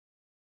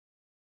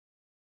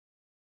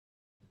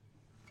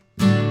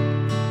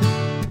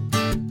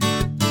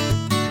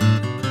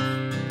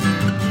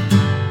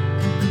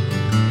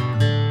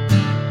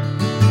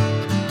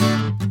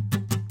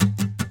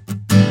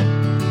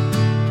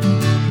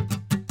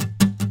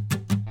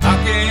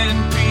can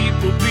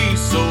people be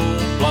so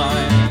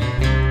blind?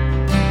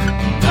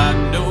 I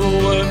know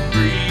what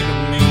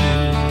freedom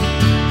means.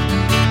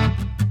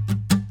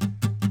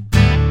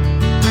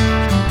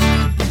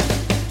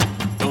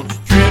 Don't you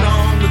tread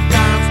on the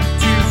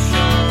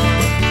Constitution.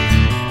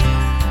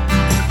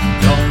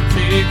 Don't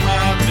take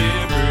my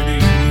liberty.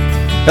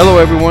 Hello,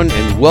 everyone,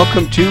 and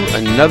welcome to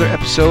another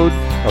episode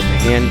of the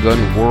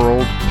Handgun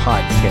World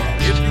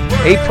Podcast.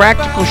 A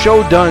practical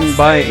show done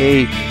by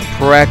a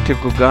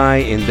practical guy,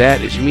 and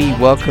that is me.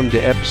 Welcome to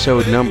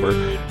episode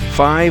number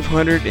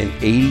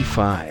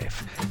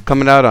 585,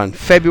 coming out on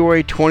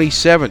February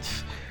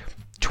 27th,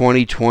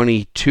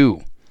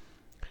 2022.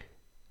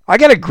 I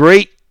got a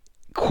great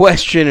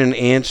question and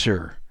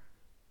answer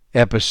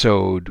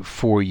episode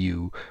for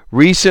you.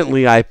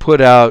 Recently, I put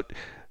out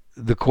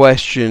the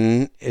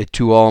question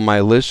to all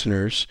my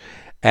listeners,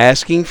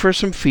 asking for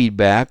some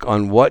feedback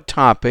on what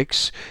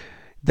topics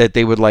that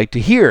they would like to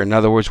hear. In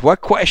other words,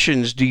 what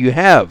questions do you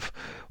have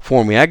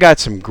for me? I got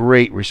some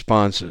great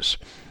responses.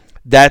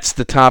 That's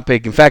the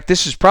topic. In fact,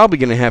 this is probably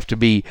going to have to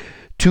be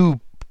two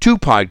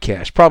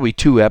podcasts, probably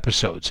 2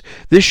 episodes.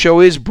 This show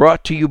is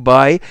brought to you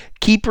by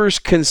Keepers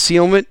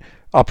Concealment.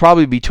 I'll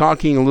probably be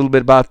talking a little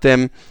bit about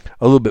them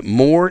a little bit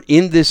more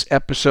in this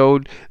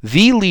episode.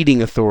 The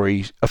leading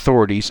authorities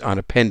on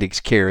appendix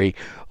carry.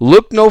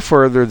 Look no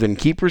further than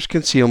Keepers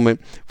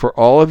Concealment for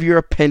all of your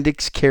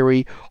appendix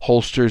carry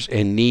holsters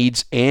and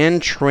needs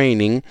and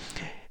training.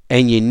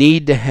 And you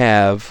need to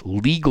have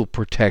legal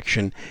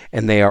protection,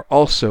 and they are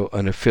also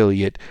an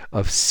affiliate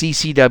of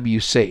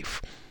CCW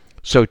Safe.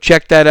 So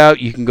check that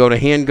out. You can go to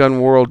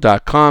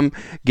handgunworld.com,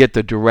 get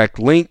the direct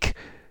link.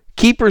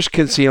 Keepers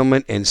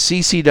Concealment and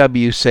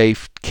CCW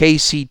Safe,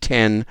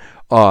 KC10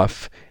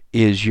 off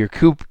is your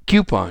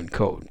coupon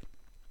code.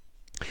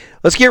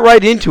 Let's get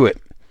right into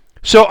it.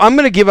 So I'm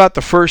going to give out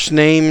the first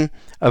name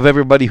of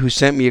everybody who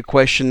sent me a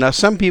question. Now,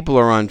 some people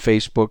are on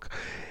Facebook,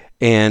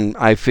 and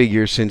I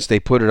figure since they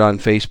put it on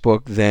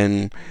Facebook,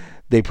 then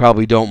they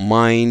probably don't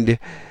mind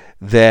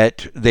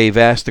that they've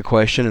asked the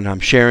question and I'm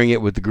sharing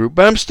it with the group,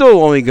 but I'm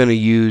still only going to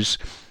use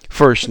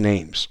first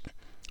names.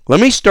 Let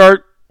me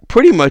start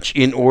pretty much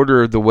in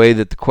order the way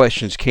that the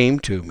questions came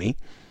to me.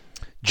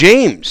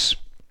 James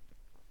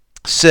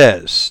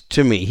says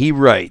to me, he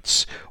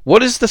writes,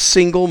 what is the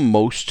single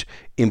most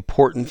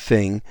important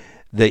thing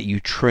that you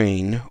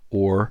train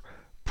or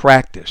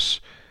practice?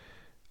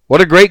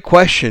 What a great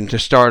question to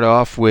start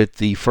off with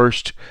the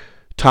first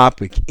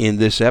topic in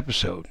this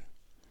episode.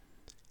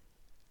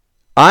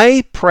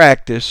 I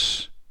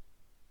practice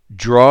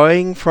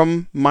drawing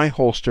from my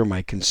holster,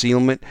 my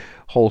concealment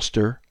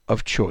holster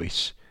of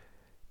choice,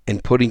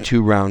 and putting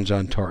 2 rounds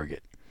on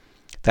target.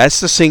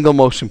 That's the single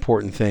most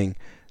important thing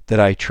that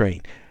I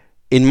train.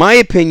 In my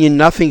opinion,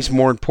 nothing's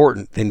more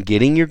important than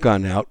getting your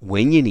gun out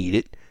when you need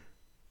it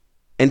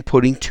and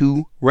putting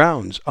 2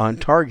 rounds on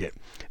target.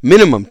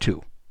 Minimum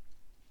 2.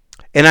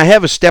 And I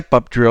have a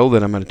step-up drill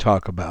that I'm going to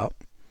talk about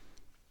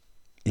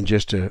in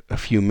just a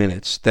few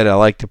minutes that I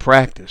like to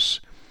practice.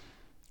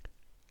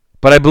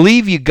 But I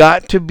believe you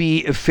got to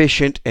be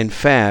efficient and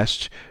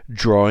fast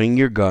drawing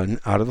your gun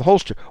out of the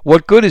holster.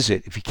 What good is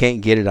it if you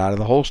can't get it out of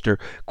the holster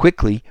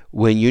quickly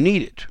when you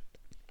need it?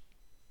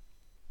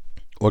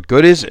 What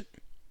good is it?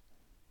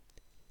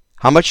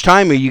 How much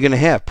time are you going to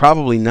have?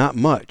 Probably not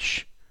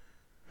much.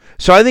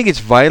 So I think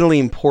it's vitally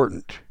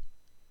important.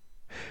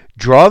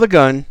 Draw the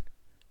gun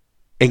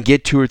and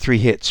get 2 or 3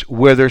 hits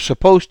where they're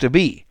supposed to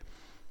be,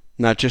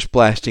 not just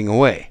blasting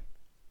away.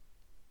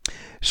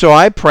 So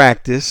I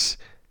practice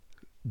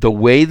the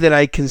way that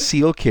I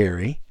conceal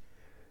carry,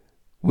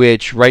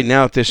 which right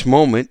now at this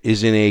moment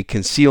is in a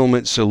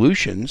Concealment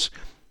Solutions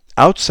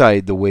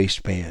outside the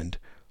waistband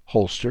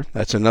holster.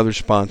 That's another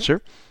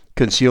sponsor.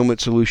 Concealment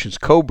Solutions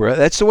Cobra.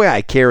 That's the way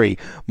I carry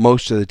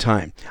most of the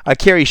time. I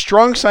carry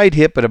strong side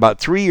hip at about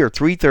 3 or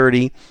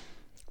 330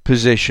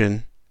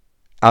 position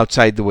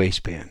outside the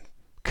waistband,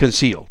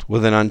 concealed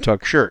with an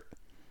untucked shirt.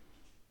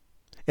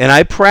 And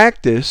I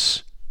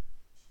practice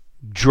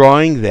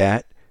drawing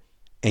that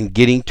and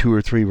getting 2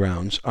 or 3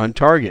 rounds on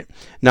target.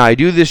 Now, I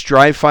do this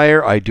dry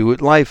fire. I do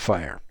it live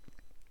fire.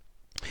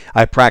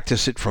 I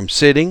practice it from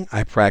sitting.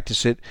 I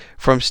practice it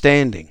from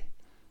standing.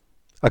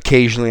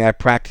 Occasionally, I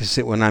practice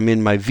it when I'm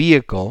in my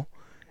vehicle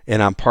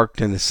and I'm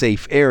parked in a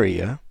safe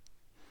area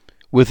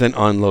with an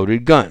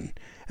unloaded gun.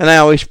 And I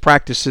always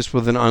practice this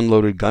with an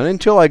unloaded gun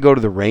until I go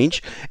to the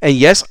range. And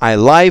yes, I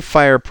live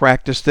fire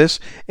practice this,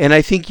 and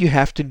I think you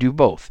have to do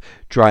both,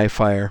 dry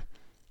fire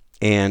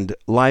and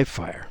live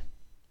fire.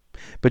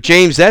 But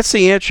James, that's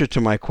the answer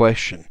to my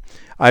question.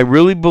 I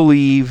really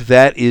believe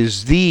that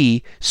is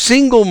the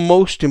single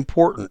most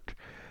important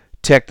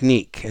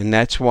technique, and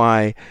that's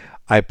why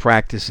I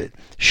practice it.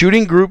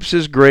 Shooting groups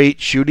is great.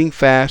 Shooting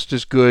fast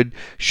is good.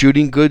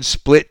 Shooting good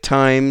split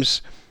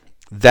times,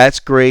 that's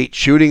great.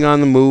 Shooting on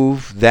the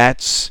move,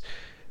 that's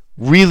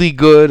really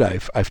good.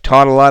 I've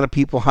taught a lot of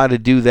people how to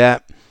do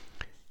that.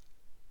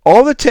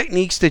 All the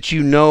techniques that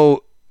you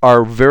know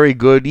are very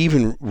good,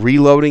 even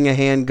reloading a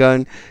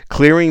handgun,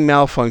 clearing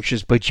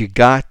malfunctions, but you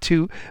got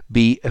to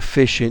be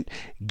efficient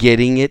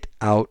getting it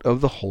out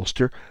of the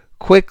holster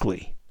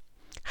quickly.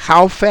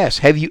 How fast?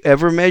 Have you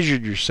ever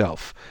measured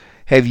yourself?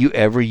 Have you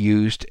ever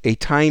used a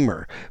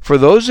timer? For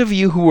those of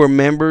you who are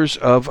members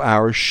of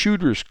our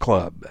Shooters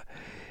Club,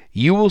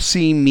 you will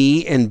see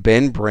me and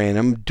Ben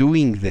Branham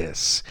doing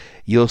this.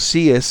 You'll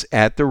see us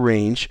at the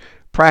range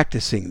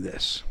practicing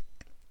this.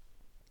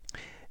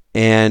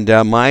 And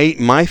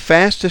my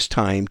fastest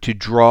time to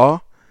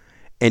draw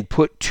and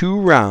put 2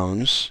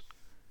 rounds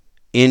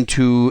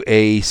into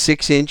a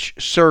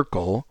 6-inch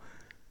circle,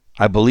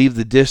 I believe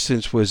the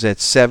distance was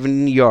at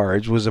 7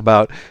 yards, was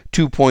about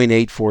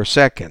 2.84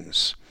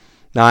 seconds.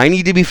 Now, I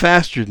need to be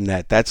faster than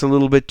that. That's a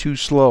little bit too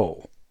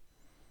slow.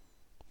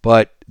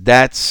 But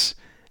that's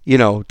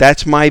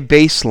my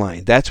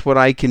baseline. That's what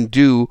I can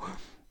do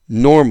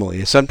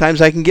normally.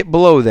 Sometimes I can get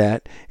below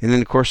that, and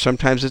then, of course,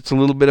 sometimes it's a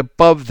little bit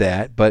above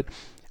that, but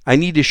I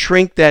need to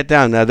shrink that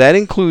down. Now, that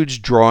includes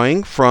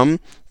drawing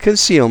from a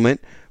concealment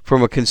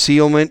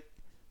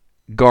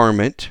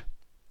garment,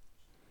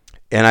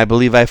 and I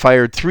believe I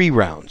fired 3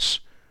 rounds.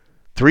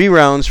 3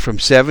 rounds from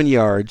 7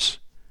 yards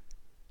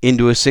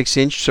into a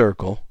 6-inch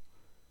circle,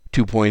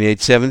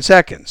 2.87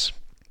 seconds.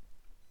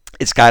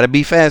 It's got to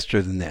be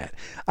faster than that.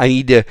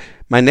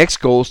 My next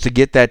goal is to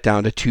get that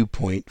down to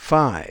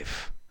 2.5.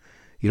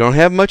 You don't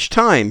have much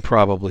time,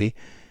 probably,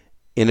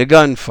 in a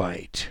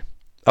gunfight.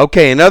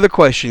 Okay, another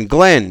question.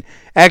 Glenn.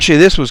 Actually,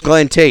 this was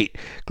Glenn Tate.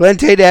 Glenn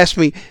Tate asked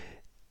me,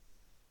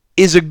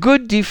 is a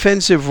good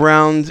defensive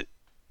round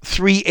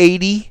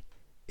 380?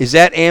 Is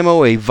that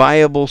ammo a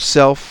viable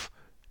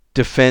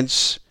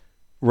self-defense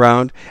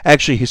round?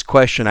 Actually, his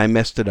question, I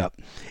messed it up.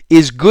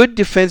 Is good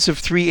defensive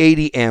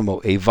 380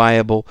 ammo a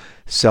viable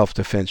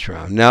self-defense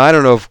round? Now, I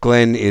don't know if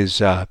Glenn is...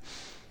 I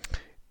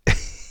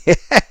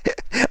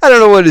don't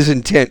know what his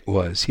intent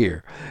was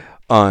here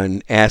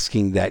on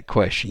asking that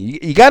question.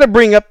 You got to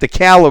bring up the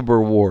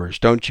caliber wars,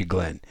 don't you,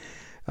 Glenn?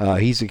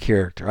 He's a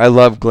character. I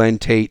love Glenn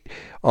Tate,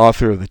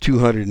 author of the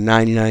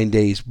 299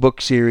 Days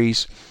book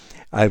series.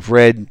 I've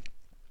read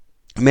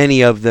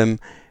many of them.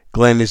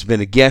 Glenn has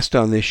been a guest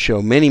on this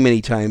show many,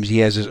 many times. He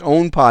has his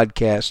own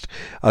podcast.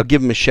 I'll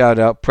give him a shout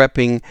out,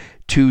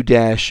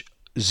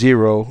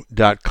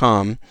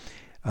 prepping2-0.com,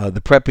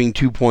 the Prepping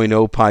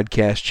 2.0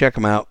 podcast. Check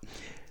him out.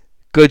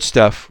 Good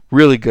stuff,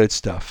 really good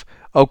stuff.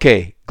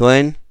 Okay,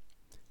 Glenn,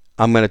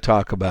 I'm going to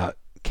talk about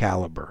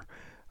caliber.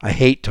 I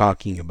hate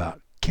talking about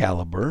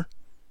caliber,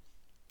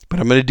 but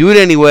I'm going to do it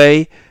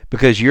anyway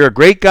because you're a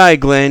great guy,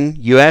 Glenn.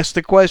 You asked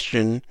the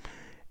question,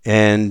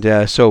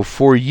 and so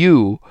for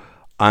you,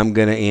 I'm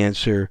going to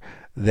answer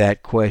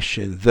that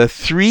question. The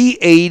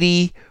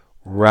 380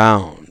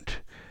 round.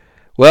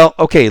 Well,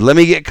 okay, let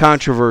me get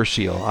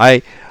controversial.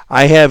 I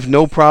have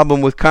no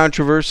problem with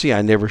controversy.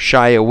 I never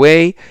shy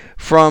away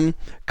from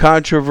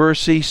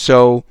controversy,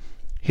 so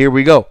here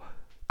we go.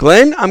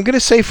 Glenn, I'm going to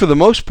say for the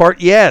most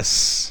part,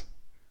 yes.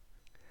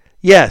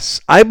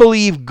 Yes, I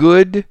believe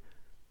good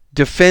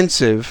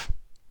defensive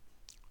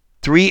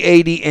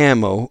 380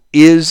 ammo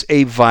is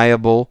a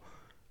viable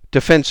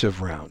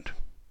defensive round.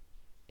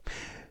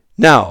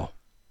 Now,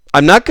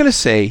 I'm not going to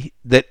say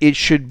that it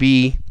should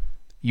be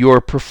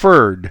your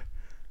preferred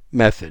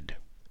method.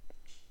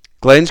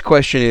 Glenn's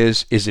question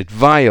is it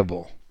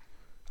viable?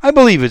 I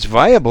believe it's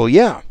viable,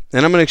 yeah,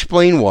 and I'm going to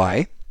explain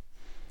why.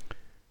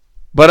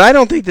 But I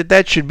don't think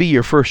that should be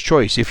your first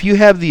choice. If you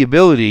have the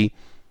ability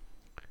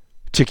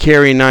to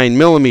carry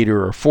 9mm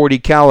or 40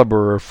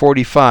 caliber or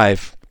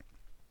 45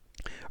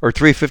 or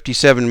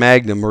 357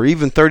 Magnum or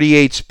even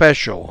 38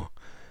 Special,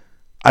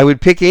 I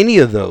would pick any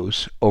of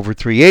those over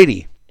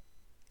 380.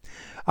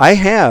 I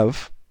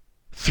have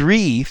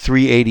 3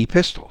 380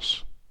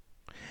 pistols,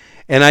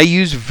 and I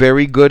use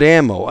very good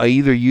ammo. I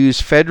either use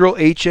Federal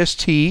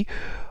HST,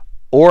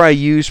 or I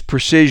use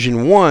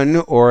Precision 1,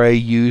 or I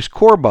use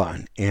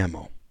Corbon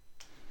ammo.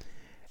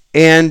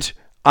 And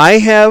I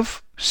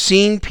have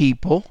seen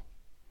people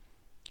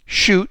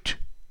shoot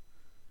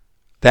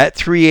that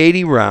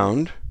 380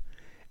 round,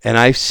 and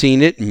I've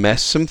seen it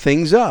mess some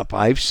things up.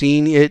 I've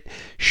seen it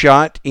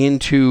shot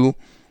into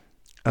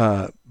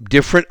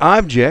different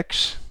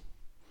objects,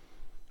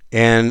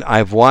 and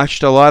I've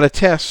watched a lot of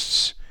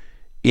tests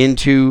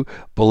into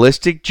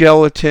ballistic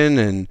gelatin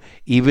and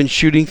even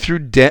shooting through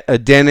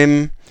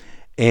denim,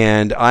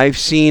 and I've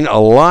seen a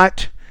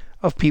lot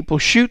of people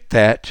shoot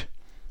that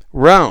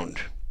round.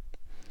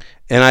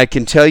 And I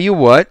can tell you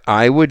what,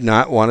 I would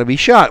not want to be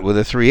shot with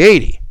a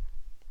 380.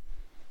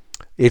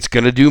 It's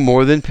going to do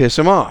more than piss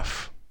them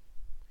off.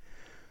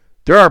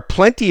 There are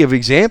plenty of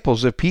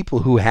examples of people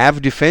who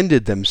have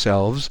defended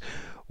themselves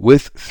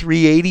with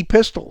 380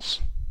 pistols,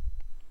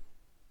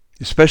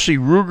 especially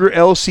Ruger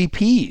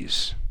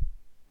LCPs.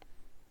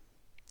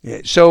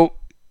 So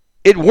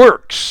it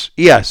works.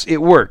 Yes,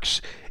 it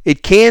works.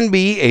 It can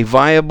be a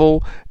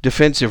viable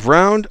defensive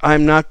round.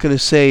 I'm not going to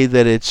say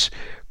that it's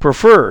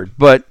preferred,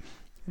 but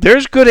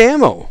there's good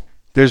ammo.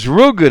 There's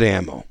real good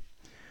ammo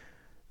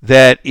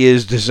that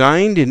is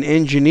designed and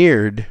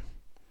engineered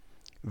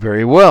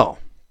very well.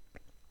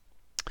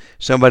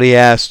 Somebody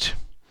asked,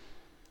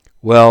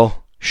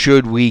 well,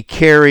 should we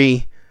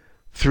carry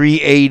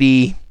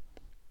 380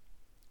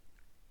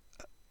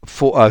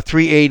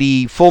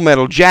 Full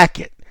Metal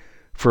Jacket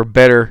for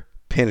better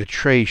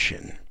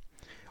penetration?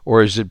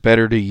 Or is it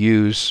better to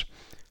use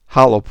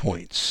hollow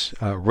points?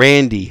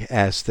 Randy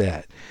asked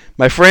that.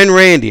 My friend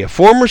Randy, a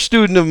former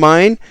student of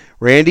mine.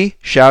 Randy,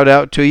 shout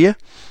out to you.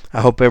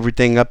 I hope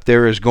everything up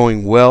there is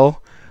going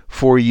well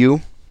for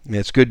you.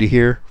 It's good to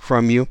hear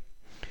from you.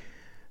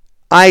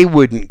 I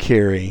wouldn't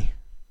carry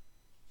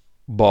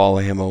ball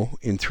ammo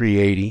in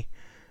 380.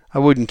 I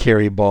wouldn't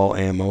carry ball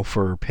ammo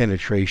for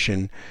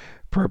penetration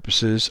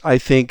purposes. I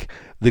think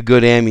the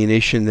good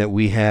ammunition that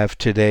we have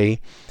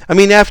today, I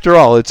mean, after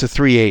all, it's a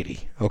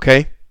 380,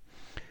 okay?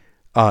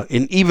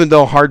 And even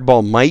though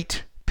hardball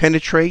might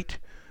penetrate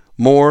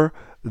more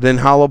than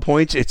hollow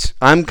points,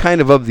 I'm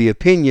kind of the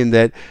opinion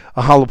that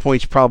a hollow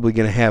point's probably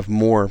going to have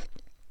more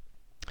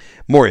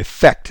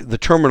effect. The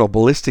terminal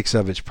ballistics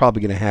of it's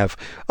probably going to have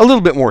a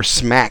little bit more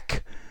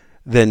smack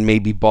than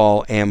maybe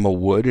ball ammo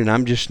would, and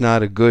I'm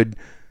not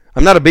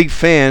a big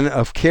fan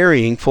of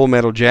carrying Full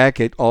Metal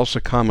Jacket, also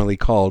commonly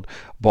called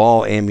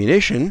ball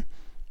ammunition,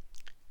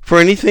 for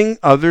anything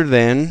other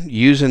than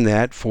using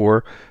that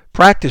for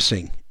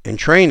practicing and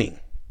training.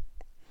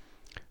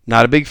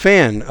 Not a big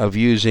fan of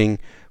using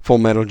Full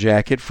Metal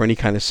Jacket for any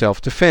kind of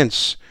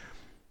self-defense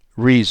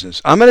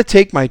reasons. I'm going to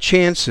take my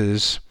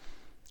chances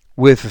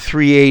with a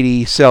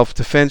 380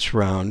 self-defense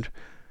round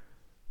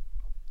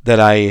that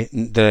I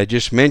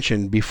just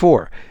mentioned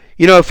before.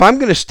 You know, if I'm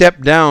going to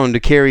step down to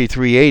carry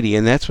 380,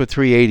 and that's what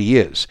 380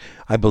 is,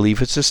 I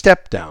believe it's a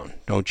step down,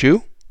 don't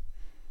you?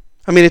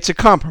 I mean, it's a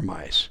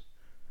compromise.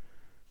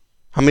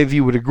 How many of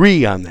you would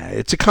agree on that?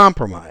 It's a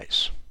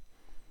compromise.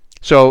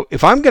 So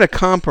if I'm going to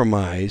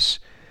compromise,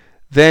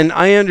 then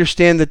I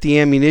understand that the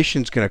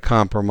ammunition's going to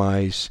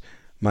compromise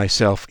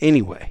myself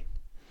anyway.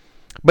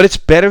 But it's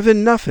better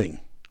than nothing.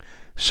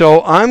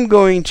 So I'm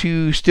going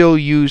to still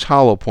use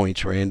hollow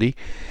points, Randy,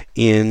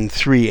 in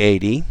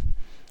 380.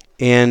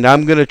 And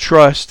I'm going to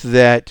trust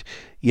that,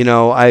 you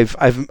know,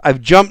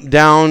 I've jumped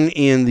down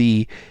in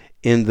the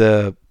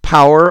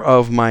power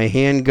of my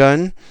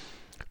handgun.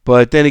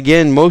 But then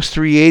again, most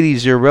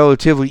 380s are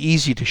relatively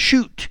easy to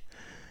shoot.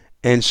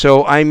 And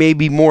so I may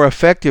be more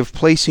effective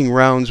placing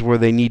rounds where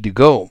they need to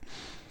go.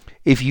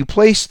 If you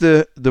place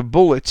the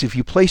bullets, if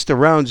you place the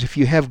rounds, if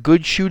you have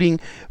good shooting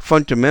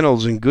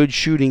fundamentals and good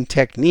shooting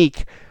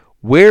technique,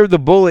 where the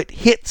bullet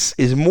hits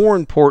is more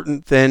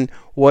important than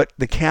what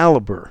the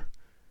caliber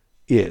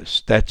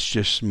is. That's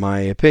just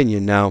my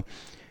opinion. Now,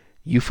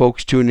 you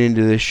folks tune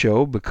into this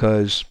show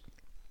because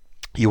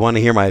you want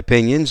to hear my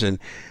opinions, and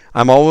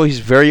I'm always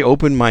very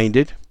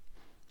open-minded.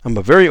 I'm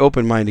a very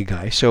open-minded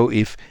guy. So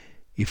if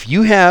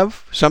you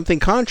have something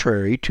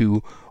contrary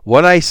to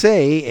what I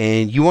say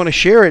and you want to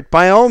share it,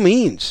 by all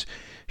means,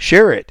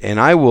 share it. And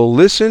I will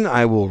listen,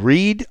 I will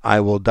read, I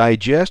will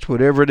digest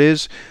whatever it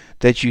is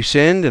that you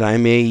send, and I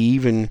may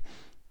even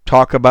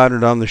talk about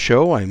it on the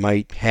show. I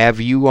might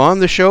have you on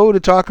the show to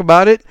talk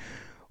about it,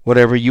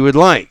 whatever you would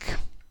like.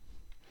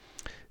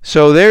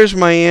 So there's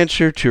my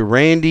answer to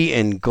Randy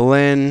and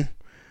Glenn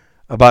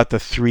about the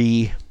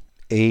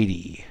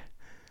 380.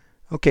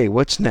 Okay,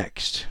 what's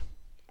next?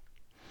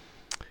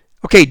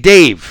 Okay,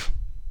 Dave.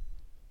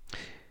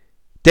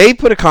 Dave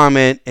put a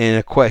comment and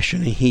a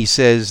question, and he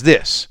says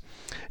this.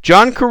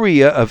 John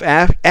Correa of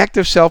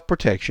Active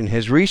Self-Protection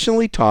has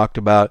recently talked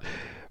about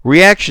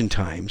reaction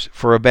times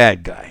for a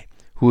bad guy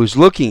who is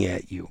looking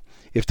at you.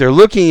 If they're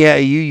looking at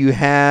you, you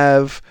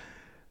have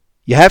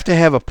to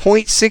have a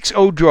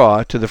 .60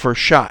 draw to the first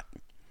shot.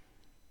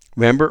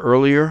 Remember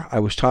earlier I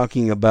was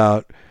talking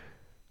about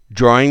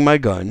drawing my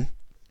gun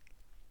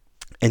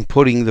and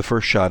putting the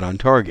first shot on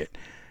target.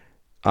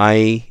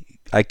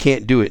 I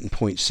can't do it in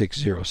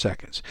 .60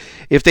 seconds.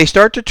 If they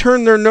start to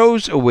turn their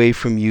nose away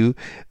from you,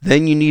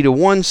 then you need a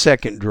 1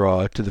 second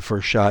draw to the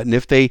first shot. And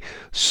if they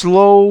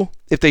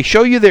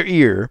show you their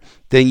ear,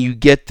 then you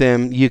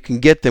can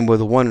get them with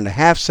a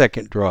 1.5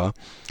 second draw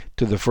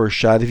to the first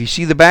shot. If you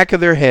see the back of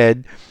their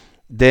head,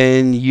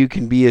 then you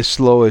can be as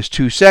slow as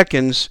 2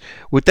 seconds.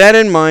 With that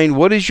in mind,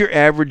 what is your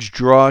average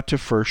draw to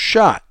first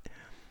shot?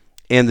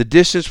 And the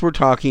distance we're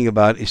talking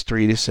about is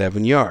 3 to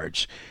 7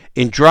 yards.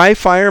 In dry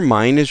fire,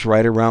 mine is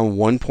right around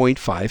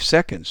 1.5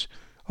 seconds.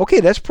 Okay,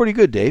 that's pretty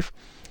good, Dave.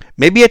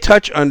 Maybe a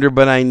touch under,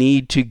 but I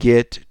need to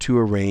get to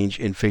a range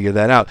and figure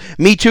that out.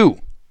 Me too.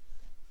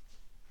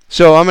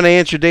 So I'm going to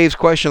answer Dave's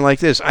question like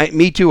this.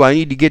 Me too. I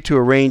need to get to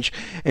a range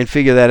and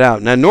figure that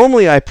out. Now,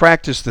 normally I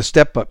practice the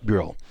step-up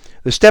drill.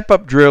 The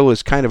step-up drill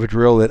is kind of a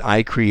drill that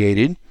I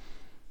created.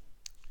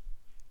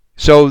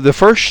 So the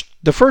first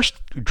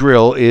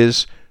drill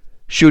is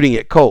shooting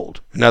it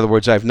cold. In other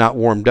words, I've not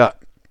warmed up.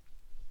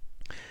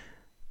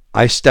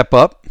 I step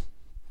up,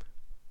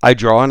 I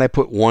draw, and I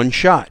put one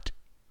shot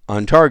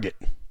on target.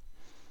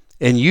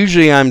 And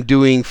usually I'm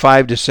doing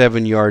 5 to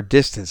 7 yard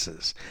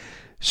distances.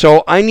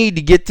 So I need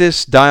to get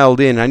this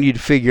dialed in. I need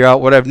to figure out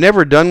what I've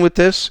never done with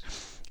this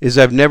is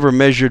I've never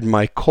measured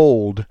my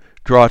cold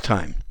draw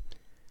time.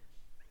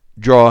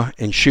 draw,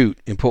 and shoot,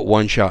 and put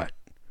one shot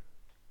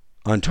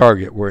on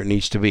target where it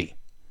needs to be.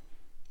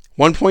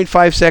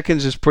 1.5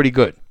 seconds is pretty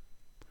good.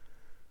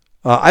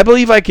 I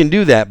believe I can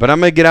do that, but I'm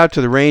going to get out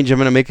to the range. I'm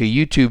going to make a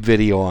YouTube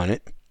video on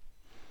it.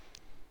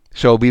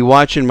 So be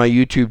watching my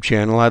YouTube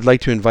channel. I'd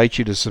like to invite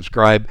you to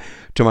subscribe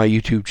to my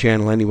YouTube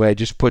channel anyway. I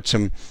just put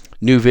some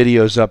new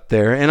videos up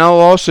there. And I'll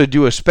also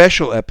do a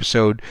special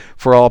episode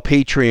for all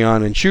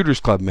Patreon and Shooters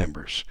Club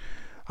members.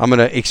 I'm going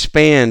to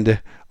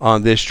expand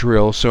on this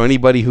drill, so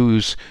anybody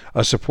who's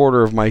a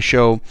supporter of my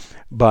show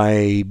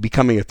by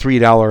becoming a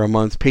 $3 a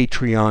month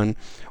Patreon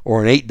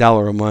or an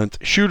 $8 a month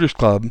Shooters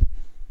Club,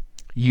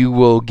 you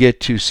will get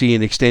to see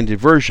an extended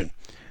version.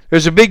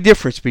 There's a big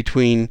difference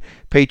between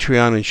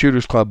Patreon and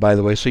Shooters Club, by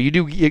the way, so you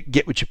do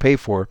get what you pay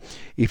for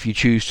if you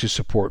choose to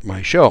support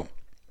my show.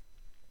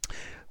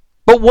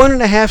 But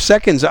 1.5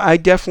 seconds, I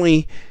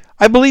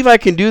believe I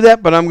can do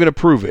that, but I'm going to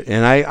prove it.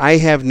 And I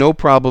have no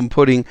problem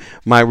putting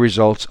my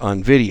results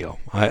on video.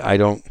 I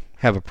don't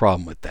have a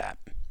problem with that.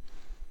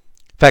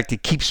 In fact,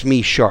 it keeps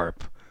me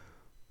sharp.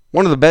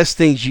 One of the best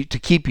things to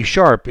keep you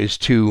sharp is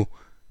to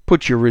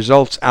put your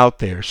results out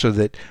there so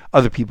that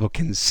other people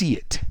can see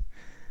it.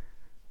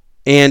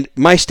 And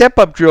my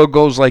step-up drill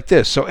goes like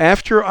this. So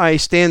after I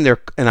stand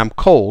there and I'm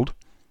cold,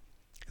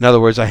 in other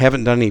words, I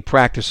haven't done any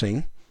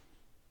practicing,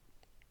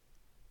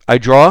 I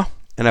draw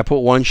and I put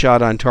one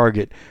shot on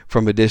target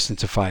from a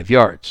distance of 5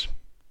 yards.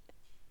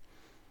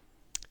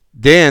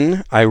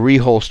 Then I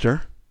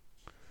reholster.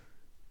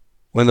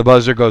 When the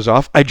buzzer goes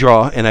off, I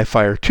draw and I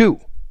fire 2.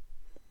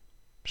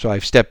 So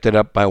I've stepped it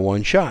up by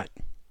one shot.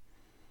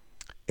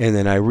 And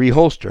then I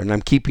reholster, and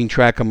I'm keeping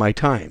track of my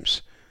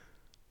times.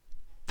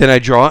 Then I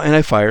draw and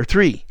I fire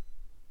 3.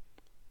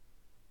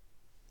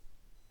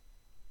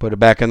 Put it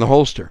back in the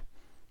holster.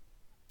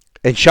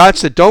 And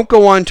shots that don't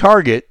go on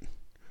target,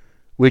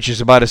 which is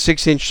about a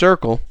 6-inch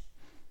circle,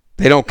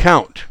 they don't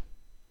count.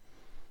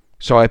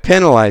 So I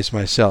penalize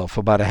myself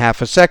about a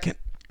half a second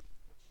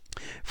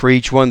for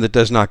each one that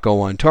does not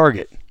go on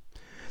target.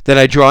 Then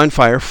I draw and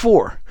fire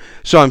 4.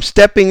 So I'm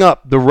stepping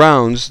up the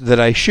rounds that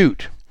I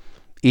shoot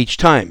each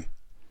time.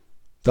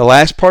 The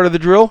last part of the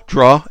drill,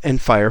 draw and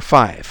fire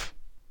 5.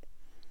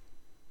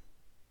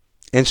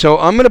 And so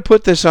I'm going to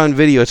put this on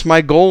video. It's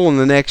my goal in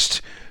the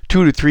next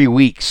 2 to 3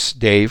 weeks,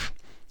 Dave,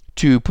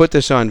 to put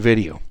this on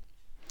video.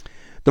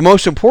 The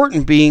most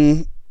important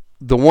being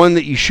the one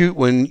that you shoot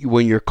when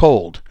you're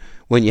cold,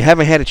 when you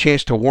haven't had a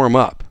chance to warm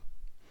up.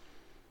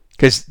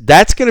 Because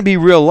that's going to be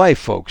real life,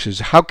 folks, is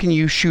how can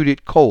you shoot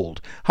it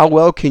cold? How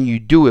well can you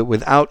do it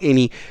without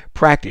any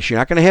practice? You're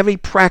not going to have any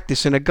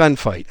practice in a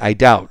gunfight. I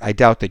doubt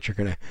that you're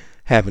going to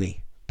have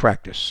any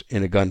practice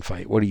in a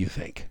gunfight. What do you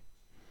think?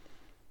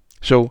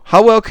 So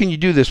how well can you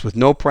do this with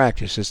no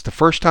practice? It's the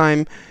first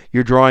time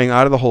you're drawing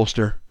out of the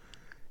holster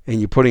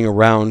and you're putting a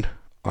round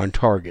on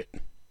target.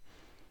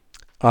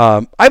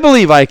 I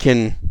believe I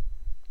can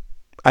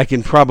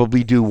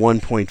probably do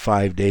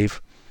 1.5,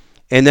 Dave,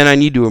 and then I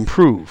need to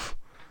improve.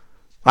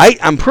 I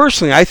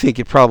think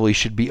it probably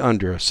should be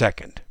under a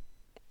second.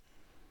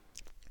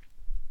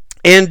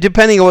 And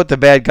depending on what the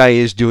bad guy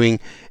is doing,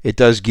 it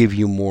does give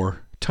you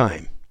more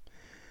time.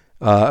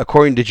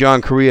 According to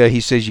John Correa, he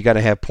says you got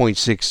to have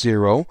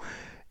 0.60.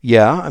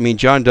 Yeah, I mean,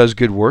 John does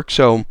good work,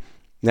 so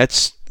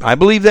I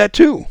believe that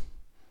too.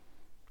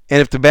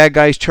 And if the bad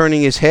guy's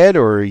turning his head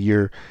or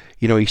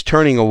he's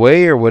turning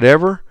away or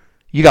whatever,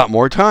 you got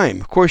more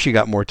time. Of course you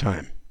got more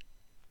time.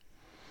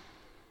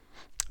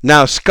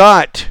 Now,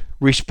 Scott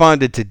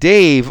responded to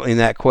Dave in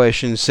that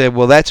question and said,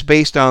 well, that's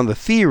based on the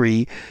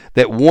theory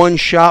that one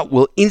shot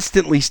will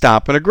instantly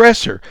stop an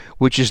aggressor,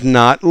 which is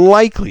not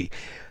likely.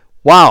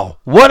 Wow,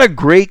 what a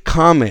great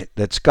comment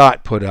that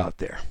Scott put out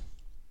there.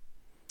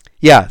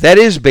 Yeah, that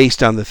is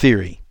based on the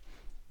theory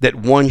that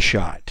one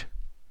shot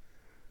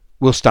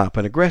will stop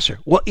an aggressor.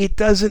 Well, it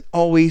doesn't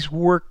always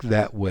work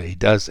that way,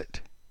 does it?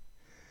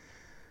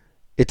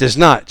 It does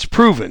not. It's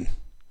proven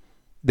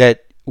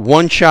that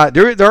one shot,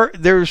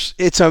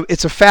 it's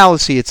a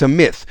fallacy, it's a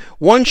myth.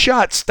 One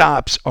shot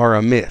stops are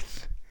a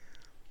myth.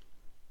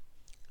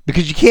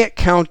 Because you can't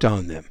count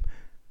on them.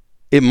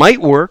 It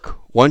might work.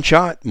 One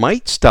shot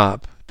might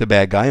stop the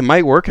bad guy. It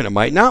might work and it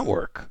might not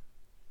work.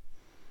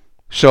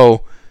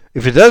 So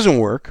if it doesn't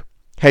work,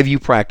 have you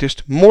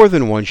practiced more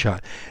than one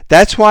shot?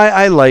 That's why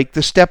I like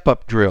the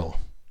step-up drill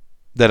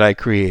that I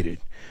created.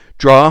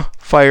 Draw,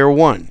 fire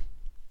 1.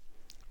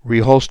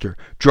 Reholster.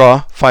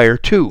 Draw, fire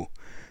 2.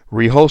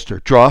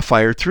 Reholster. Draw,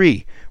 fire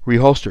 3.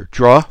 Reholster.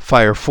 Draw,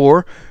 fire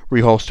 4.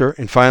 Reholster.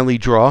 And finally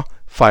draw,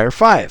 fire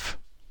 5.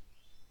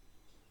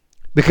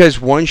 Because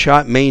one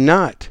shot may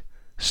not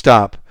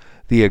stop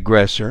the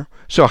aggressor.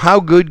 So how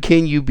good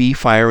can you be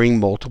firing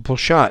multiple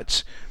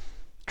shots?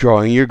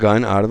 Drawing your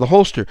gun out of the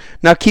holster.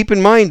 Now keep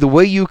in mind, the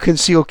way you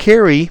conceal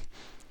carry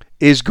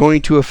is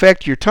going to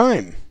affect your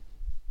time.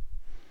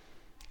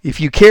 If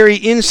you carry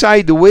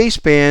inside the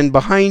waistband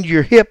behind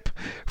your hip,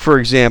 for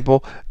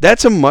example,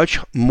 that's a much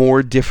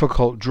more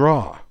difficult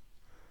draw.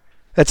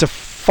 That's a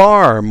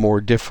far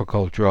more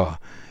difficult draw.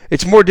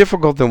 It's more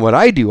difficult than what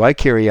I do. I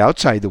carry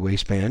outside the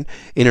waistband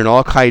in an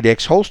all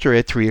Kydex holster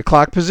at 3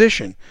 o'clock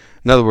position.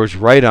 In other words,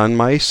 right on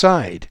my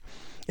side.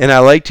 And I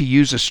like to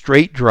use a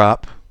straight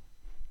drop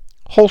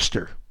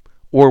holster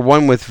or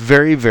one with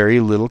very, very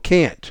little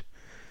cant.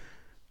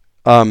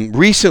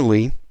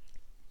 Recently,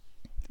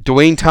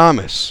 Dwayne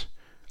Thomas,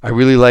 I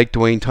really like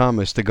Dwayne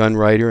Thomas, the gun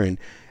writer and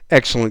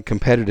excellent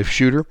competitive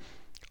shooter,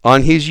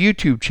 on his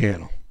YouTube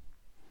channel.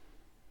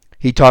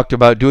 He talked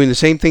about doing the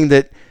same thing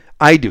that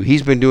I do.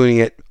 He's been doing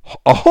it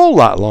a whole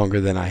lot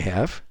longer than I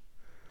have.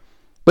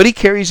 But he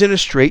carries in a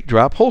straight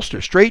drop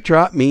holster. Straight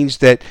drop means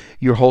that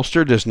your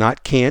holster does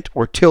not cant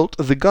or tilt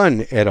the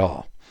gun at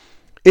all.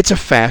 It's a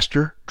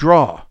faster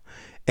draw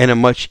and a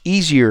much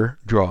easier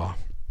draw.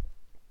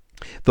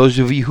 Those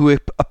of you who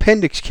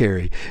appendix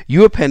carry,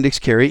 you appendix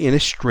carry in a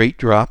straight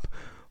drop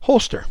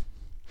holster.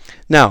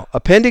 Now,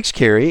 appendix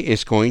carry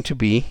is going to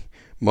be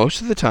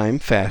most of the time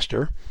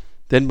faster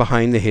than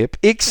behind the hip,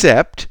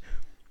 except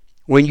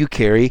when you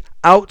carry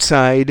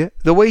outside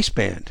the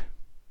waistband.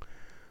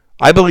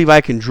 I believe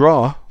I can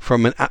draw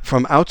from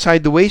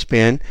outside the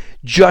waistband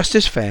just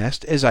as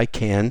fast as I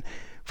can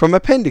from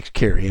appendix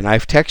carry, and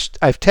I've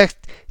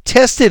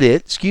tested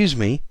it,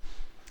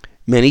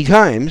 many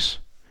times,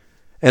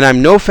 and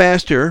I'm no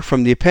faster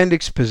from the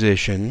appendix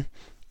position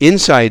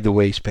inside the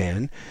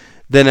waistband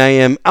than I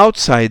am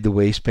outside the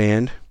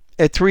waistband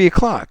at 3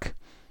 o'clock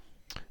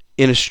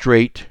in a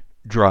straight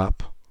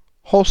drop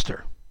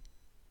holster.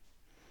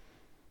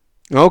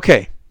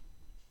 Okay.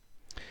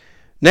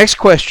 Next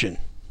question.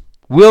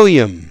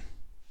 William.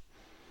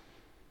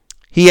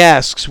 He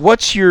asks,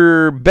 what's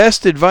your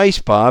best advice,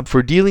 Bob,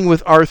 for dealing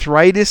with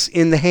arthritis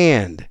in the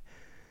hand?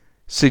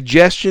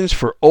 Suggestions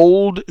for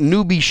old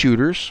newbie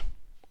shooters,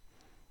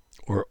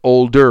 or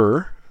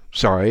older.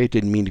 Sorry, I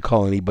didn't mean to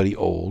call anybody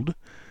old.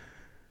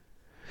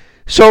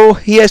 So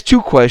he has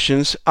two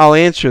questions. I'll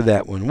answer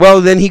that one.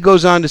 Well, then he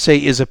goes on to say,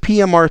 is a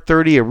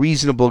PMR-30 a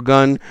reasonable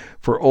gun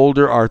for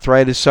older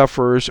arthritis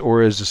sufferers,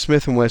 or is the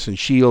Smith & Wesson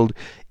Shield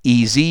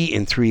EZ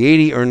in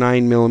 380 or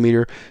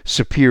 9mm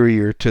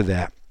superior to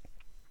that?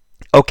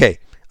 Okay,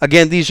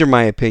 again, these are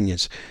my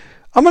opinions.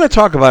 I'm going to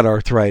talk about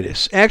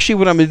arthritis. Actually,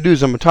 what I'm going to do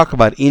is I'm going to talk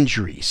about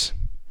injuries.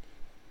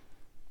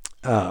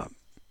 I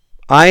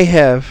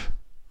have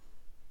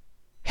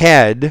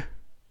had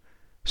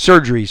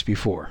surgeries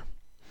before.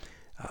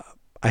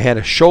 I had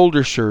a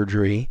shoulder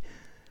surgery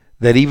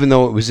that, even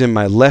though it was in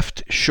my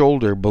left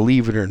shoulder,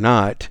 believe it or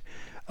not,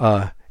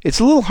 it's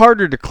a little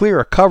harder to clear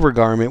a cover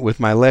garment with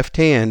my left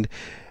hand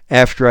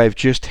after I've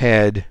just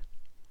had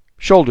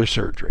shoulder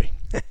surgery.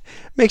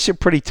 Makes it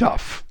pretty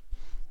tough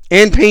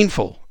and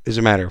painful, as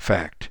a matter of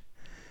fact.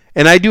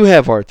 And I do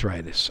have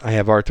arthritis. I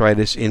have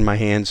arthritis in my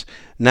hands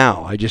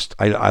now.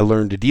 I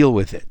learned to deal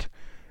with it.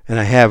 And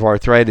I have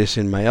arthritis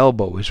in my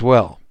elbow as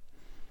well.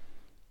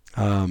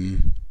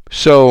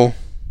 So,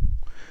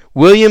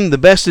 William, the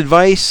best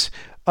advice,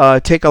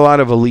 take a lot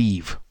of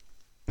Aleve.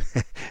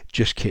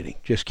 Just kidding.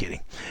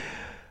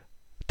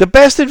 The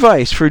best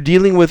advice for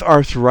dealing with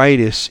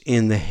arthritis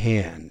in the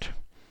hand.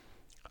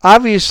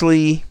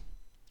 Obviously,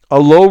 a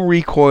low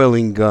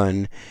recoiling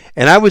gun,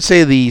 and I would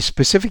say the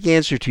specific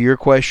answer to your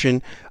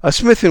question, a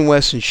Smith &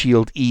 Wesson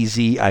Shield EZ,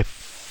 I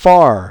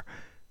far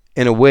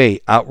and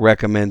away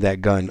out-recommend that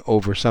gun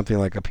over something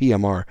like a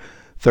PMR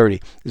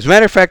 30. As a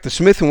matter of fact, the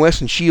Smith &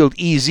 Wesson Shield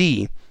EZ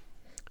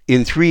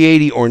in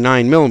 380 or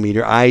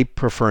 9mm, I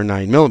prefer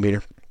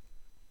 9mm,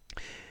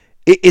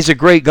 it is a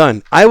great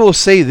gun. I will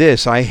say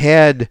this, I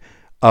had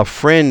a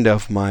friend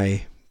of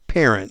my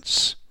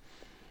parents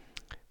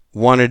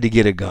wanted to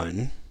get a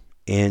gun,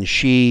 and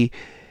she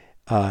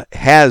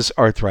has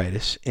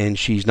arthritis, and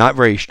she's not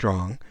very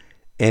strong,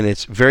 and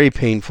it's very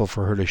painful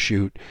for her to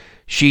shoot.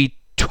 She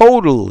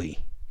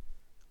totally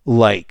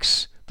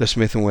likes the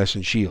Smith &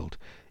 Wesson Shield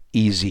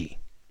EZ.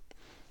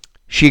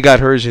 She got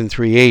hers in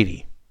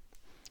 380,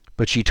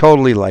 but she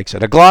totally likes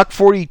it. A Glock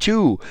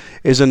 42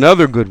 is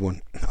another good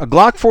one. A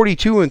Glock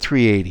 42 in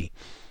 380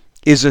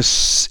 is an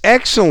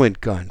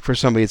excellent gun for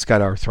somebody that's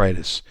got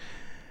arthritis.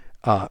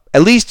 At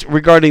least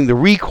regarding the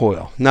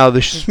recoil. Now,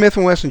 the Smith &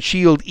 Wesson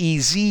Shield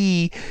EZ,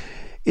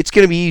 it's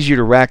going to be easier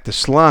to rack the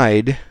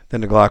slide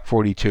than the Glock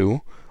 42,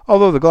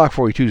 although the Glock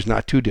 42 is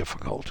not too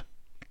difficult.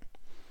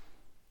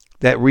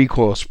 That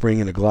recoil spring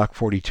in a Glock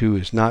 42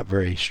 is not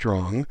very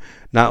strong,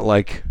 not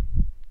like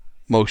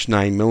most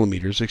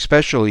 9mm,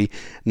 especially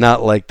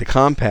not like the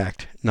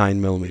compact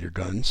 9mm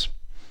guns.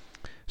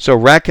 So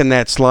racking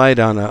that slide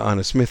on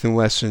a Smith &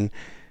 Wesson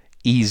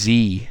EZ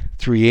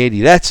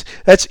 380,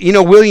 that's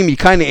William, you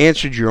kind of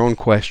answered your own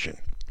question.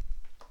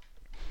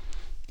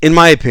 In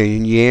my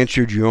opinion, you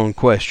answered your own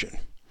question.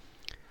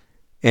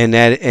 And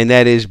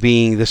that is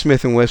being the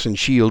Smith & Wesson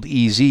Shield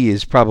EZ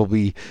is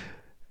probably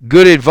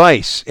good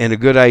advice and a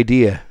good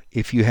idea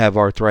if you have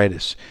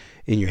arthritis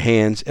in your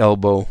hands,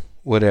 elbow,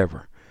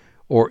 whatever.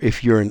 Or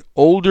if you're an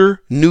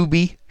older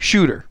newbie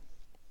shooter.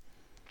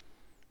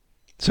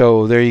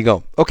 So there you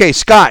go. Okay,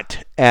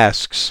 Scott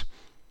asks,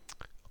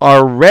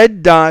 are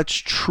red dots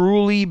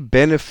truly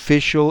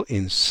beneficial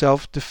in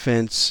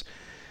self-defense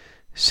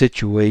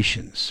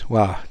situations?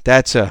 Wow,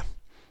 that's a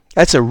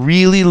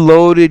really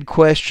loaded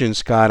question,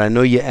 Scott. I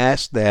know you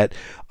asked that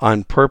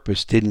on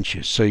purpose, didn't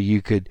you? So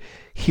you could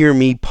hear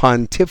me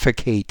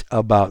pontificate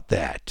about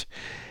that.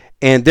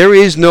 And there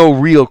is no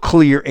real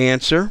clear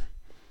answer.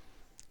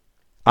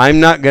 I'm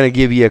not going to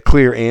give you a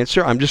clear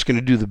answer. I'm just going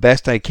to do the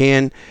best I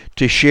can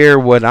to share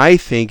what I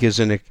think is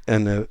an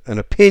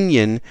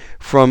opinion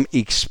from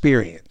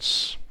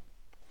experience.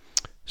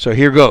 So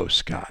here goes,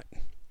 Scott.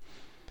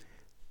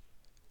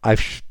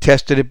 I've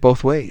tested it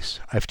both ways.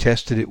 I've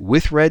tested it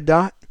with red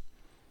dot,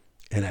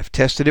 and I've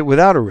tested it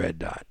without a red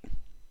dot.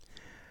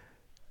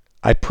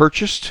 I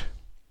purchased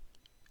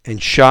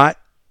and shot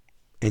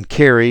and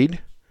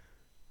carried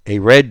a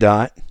red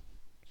dot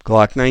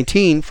Glock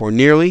 19 for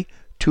nearly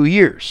 2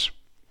 years.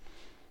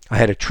 I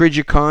had a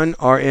Trijicon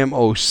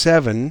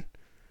RM07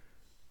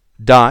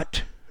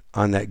 dot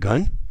on that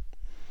gun.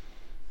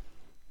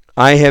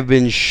 I have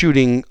been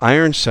shooting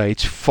iron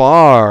sights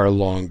far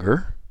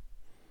longer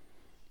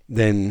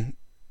than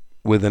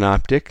with an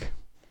optic.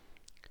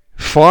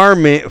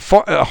 A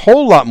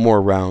whole lot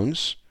more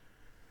rounds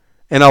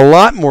and a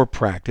lot more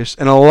practice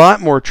and a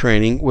lot more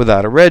training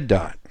without a red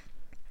dot.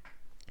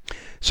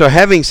 So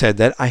having said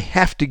that, I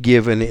have to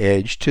give an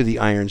edge to the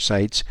iron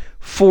sights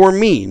for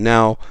me.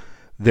 Now,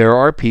 there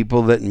are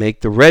people that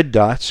make the red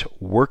dots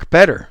work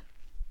better.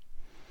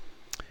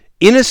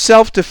 In a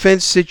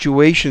self-defense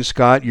situation,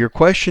 Scott, your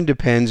question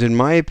depends, in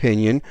my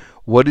opinion,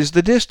 what is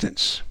the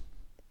distance?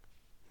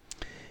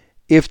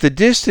 If the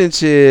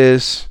distance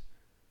is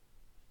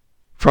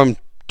from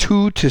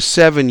 2 to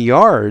 7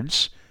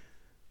 yards,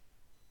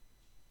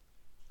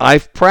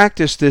 I've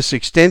practiced this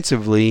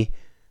extensively.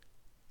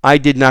 I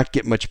did not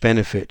get much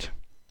benefit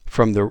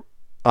from the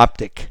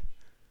optic,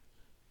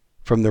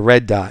 from the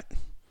red dot.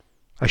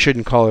 I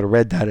shouldn't call it a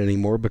red dot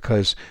anymore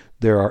because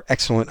there are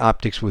excellent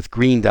optics with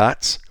green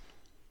dots.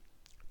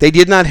 They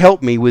did not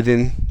help me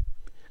within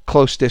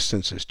close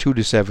distances, 2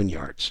 to 7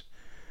 yards.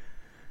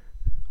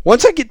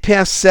 Once I get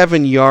past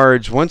 7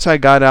 yards, once I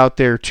got out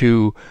there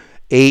to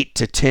 8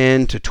 to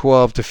 10 to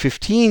 12 to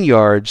 15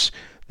 yards,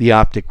 the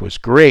optic was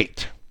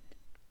great.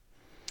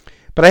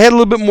 But I had a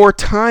little bit more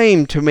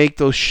time to make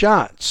those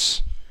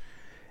shots.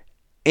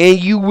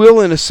 And you will,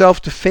 in a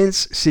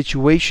self-defense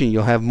situation,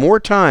 you'll have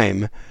more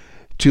time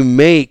to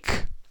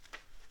make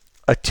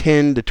a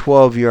 10 to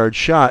 12 yard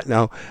shot.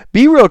 Now,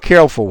 be real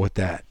careful with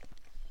that.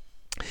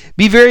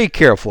 Be very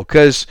careful,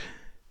 because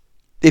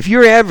if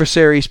your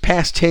adversary's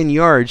past 10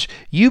 yards,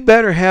 you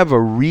better have a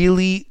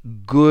really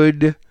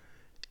good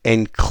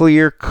and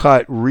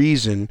clear-cut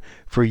reason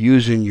for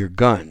using your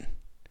gun.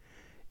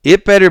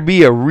 It better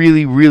be a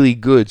really, really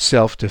good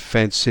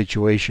self-defense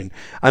situation.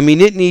 I mean,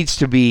 it needs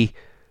to be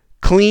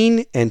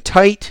clean and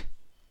tight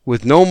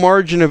with no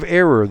margin of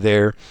error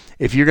there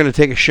if you're going to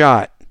take a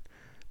shot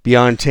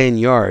beyond 10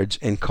 yards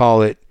and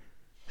call it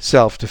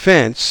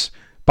self-defense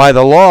by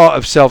the law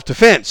of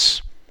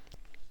self-defense.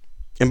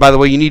 And by the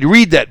way, you need to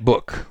read that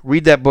book.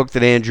 Read that book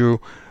that Andrew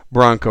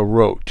Branca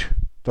wrote,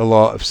 The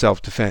Law of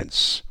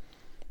Self-Defense.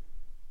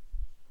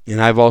 And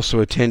I've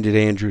also attended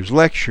Andrew's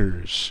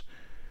lectures.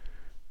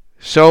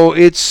 So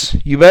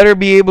you better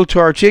be able to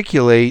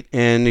articulate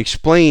and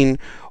explain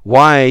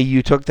why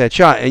you took that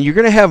shot. And you're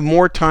going to have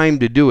more time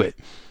to do it.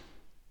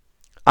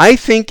 I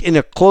think in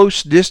a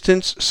close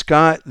distance,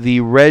 Scott, the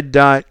red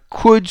dot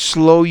could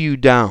slow you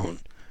down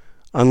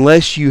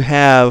unless you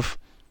have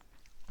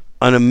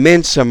an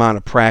immense amount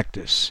of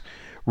practice.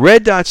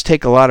 Red dots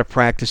take a lot of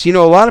practice. You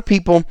know, a lot of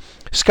people,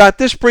 Scott,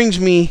 this brings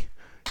me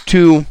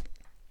to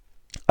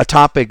a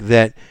topic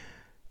that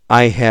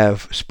I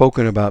have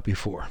spoken about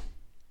before.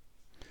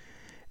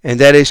 And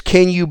that is,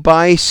 can you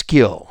buy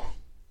skill?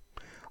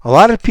 A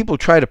lot of people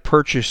try to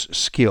purchase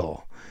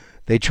skill.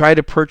 They try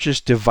to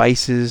purchase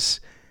devices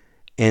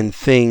and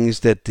things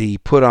that they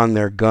put on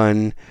their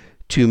gun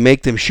to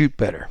make them shoot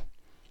better.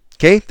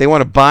 Okay? They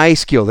want to buy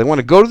skill. They want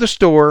to go to the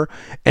store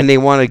and they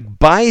want to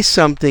buy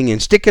something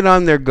and stick it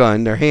on their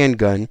gun, their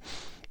handgun,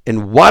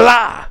 and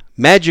voila!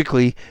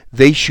 Magically,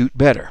 they shoot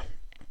better.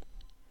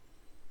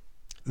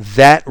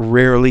 That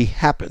rarely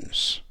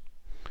happens.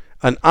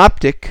 An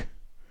optic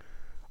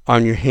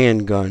on your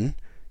handgun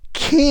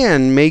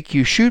can make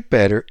you shoot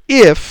better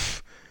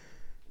if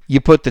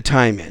you put the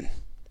time in,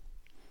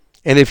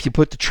 and if you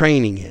put the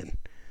training in,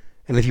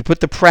 and if you put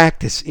the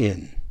practice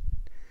in,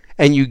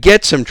 and you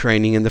get some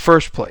training in the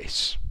first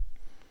place.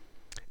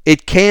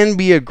 It can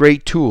be a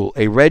great tool.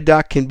 A red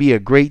dot can be a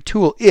great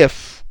tool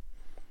if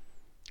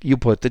you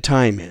put the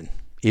time in,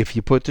 if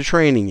you put the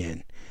training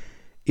in,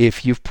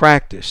 if you've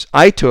practiced.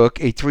 I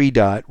took a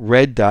 3-day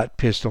red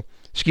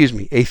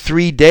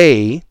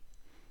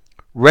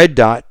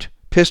dot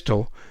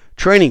pistol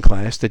training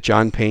class that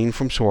John Payne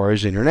from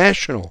Suarez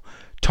International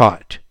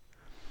taught.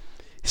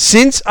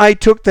 Since I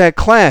took that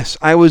class,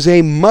 I was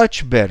a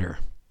much better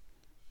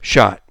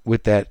shot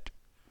with that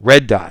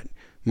red dot.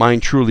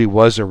 Mine truly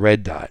was a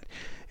red dot.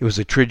 It was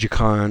a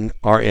Trijicon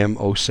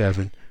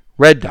RM07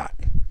 red dot.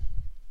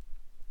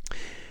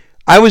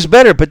 I was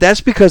better, but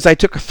that's because I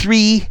took a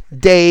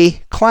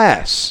 3-day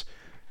class.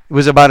 It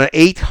was about an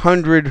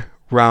 800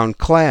 round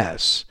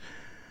class.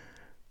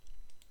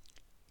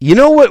 You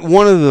know what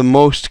one of the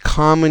most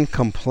common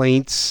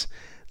complaints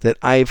that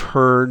I've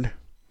heard?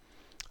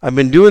 I've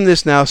been doing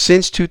this now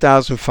since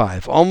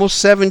 2005. Almost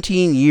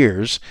 17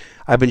 years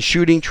I've been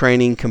shooting,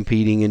 training,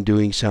 competing, and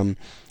doing some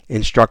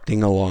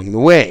instructing along the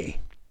way.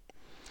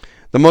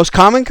 The most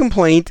common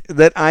complaint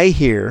that I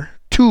hear,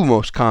 two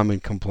most common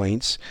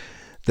complaints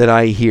that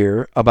I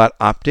hear about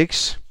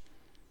optics,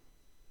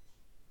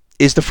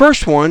 is the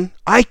first one: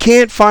 I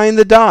can't find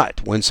the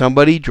dot. When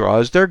somebody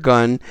draws their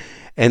gun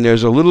and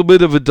there's a little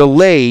bit of a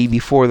delay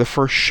before the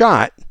first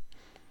shot,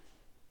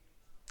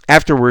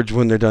 afterwards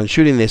when they're done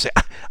shooting, they say,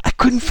 I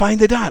couldn't find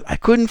the dot. I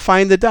couldn't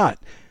find the dot.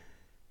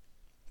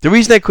 The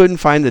reason they couldn't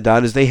find the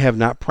dot is they have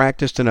not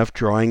practiced enough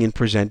drawing and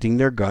presenting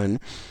their gun.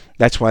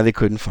 That's why they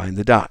couldn't find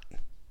the dot.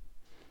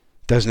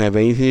 Doesn't have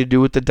anything to do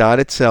with the dot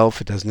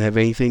itself. It doesn't have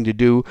anything to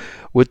do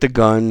with the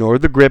gun or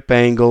the grip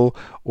angle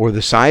or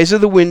the size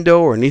of the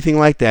window or anything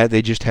like that.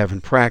 They just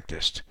haven't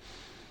practiced.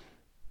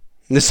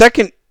 And the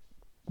second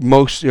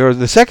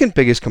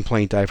biggest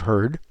complaint I've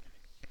heard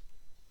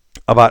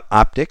about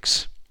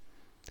optics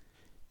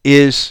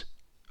is,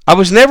 I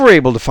was never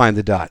able to find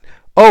the dot.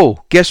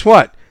 Oh, guess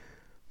what?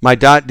 My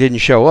dot didn't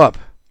show up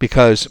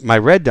because my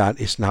red dot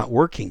is not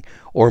working,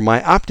 or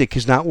my optic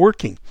is not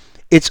working.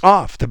 It's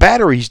off. The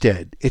battery's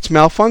dead. It's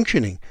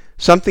malfunctioning.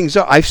 Something's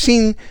up. I've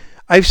seen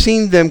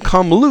them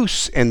come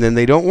loose and then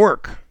they don't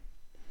work.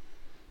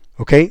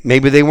 Okay?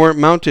 Maybe they weren't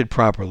mounted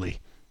properly.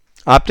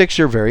 Optics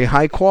are very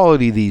high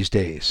quality these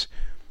days.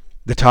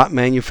 The top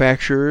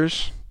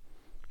manufacturers,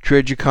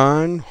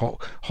 Trijicon,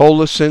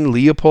 Holosun,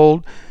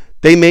 Leopold,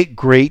 they make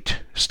great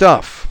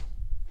stuff.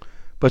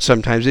 But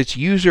sometimes it's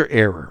user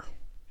error.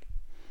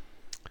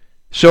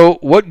 So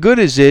what good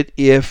is it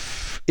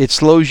if it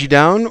slows you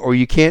down, or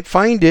you can't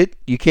find it,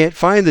 you can't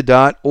find the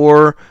dot,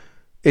 or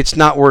it's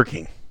not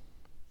working?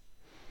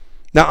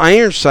 Now,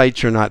 iron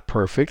sights are not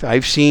perfect.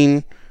 I've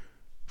seen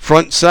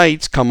front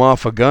sights come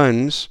off of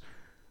guns.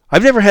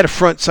 I've never had a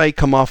front sight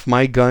come off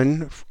my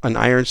gun, an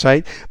iron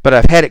sight, but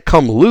I've had it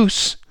come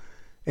loose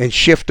and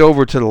shift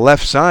over to the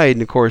left side,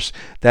 and of course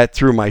that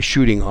threw my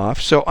shooting off.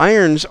 So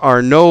irons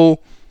are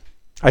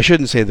I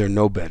shouldn't say they're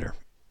no better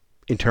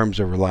in terms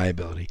of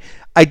reliability.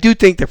 I do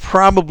think they're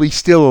probably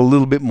still a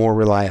little bit more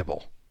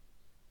reliable.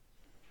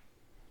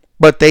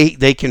 But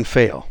they can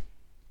fail.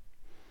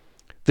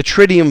 The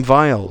tritium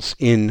vials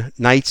in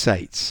night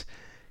sights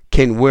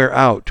can wear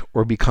out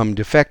or become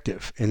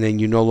defective, and then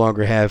you no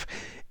longer have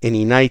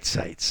any night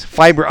sights.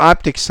 Fiber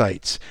optic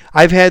sights.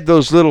 I've had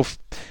those little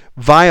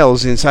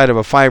vials inside of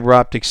a fiber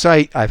optic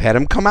sight. I've had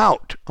them come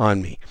out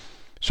on me.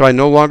 So I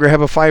no longer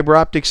have a fiber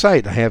optic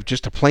sight. I have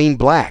just a plain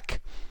black.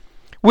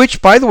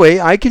 Which, by the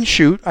way, I can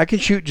shoot. I can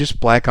shoot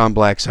just black on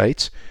black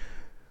sights.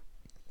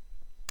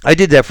 I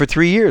did that for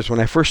 3 years.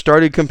 When I first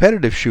started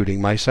competitive shooting,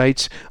 my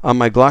sights on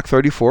my Glock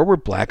 34 were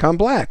black on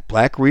black.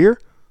 Black rear,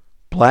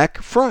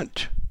 black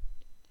front.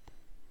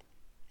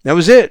 That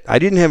was it. I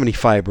didn't have any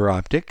fiber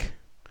optic.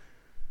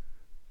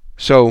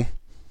 So,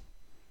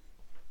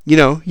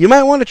 you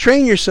might want to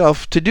train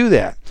yourself to do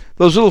that.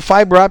 Those little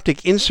fiber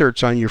optic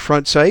inserts on your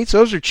front sights,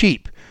 those are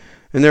cheap.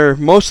 And they're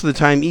most of the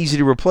time easy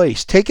to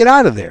replace. Take it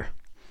out of there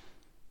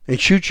and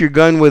shoot your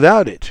gun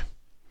without it.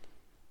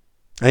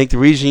 I think the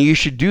reason you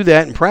should do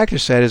that and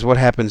practice that is what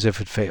happens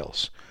if it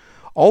fails.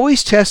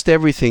 Always test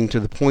everything to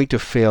the point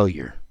of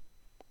failure.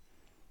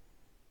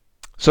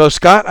 So,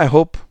 Scott, I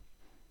hope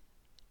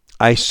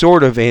I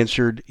sort of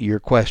answered your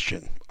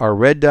question. Are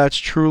red dots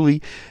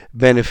truly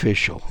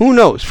beneficial? Who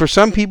knows? For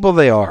some people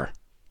they are.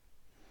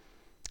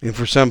 And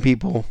for some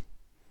people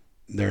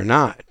they're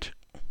not.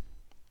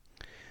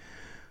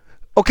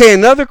 Okay,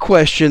 another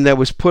question that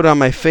was put on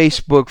my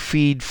Facebook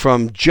feed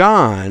from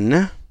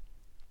John.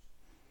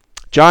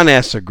 John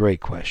asks a great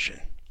question.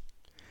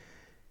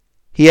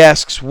 He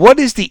asks, what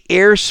is the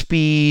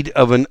airspeed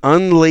of an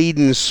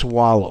unladen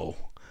swallow?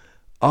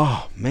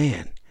 Oh,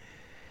 man.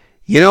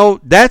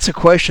 That's a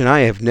question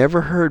I have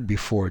never heard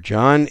before,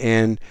 John,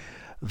 and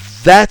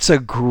that's a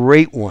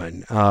great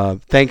one.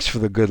 Thanks for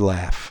the good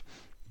laugh,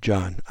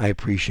 John. I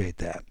appreciate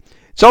that.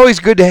 It's always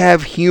good to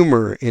have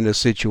humor in a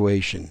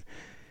situation,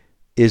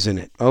 isn't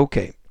it?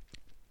 Okay.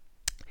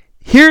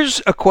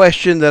 Here's a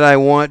question that I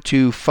want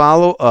to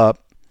follow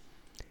up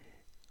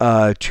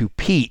to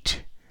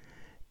Pete.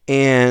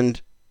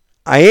 And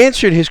I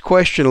answered his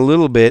question a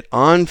little bit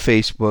on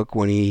Facebook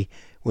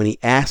when he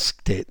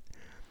asked it.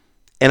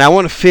 And I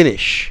want to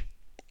finish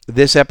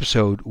this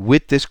episode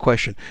with this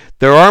question.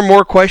 There are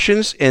more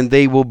questions, and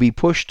they will be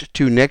pushed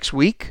to next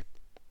week.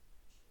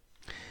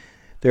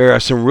 There are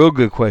some real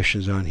good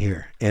questions on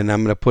here, and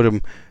I'm going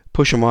to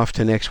push them off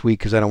to next week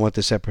because I don't want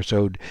this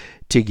episode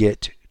to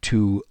get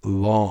too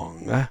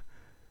long.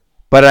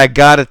 But I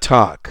got to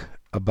talk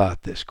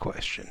about this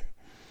question.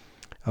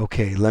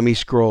 Okay, let me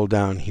scroll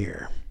down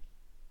here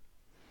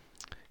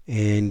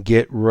and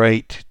get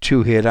right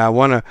to it. I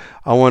want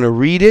to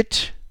read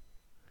it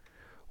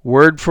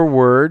word for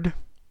word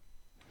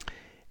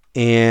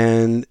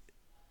and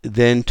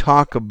then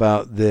talk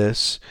about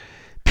this.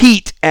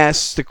 Pete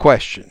asks the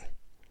question,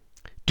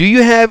 Do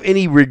you have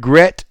any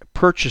regret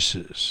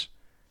purchases?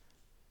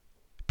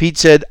 Pete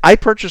said, I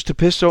purchased a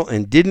pistol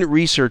and didn't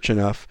research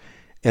enough,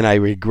 and I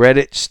regret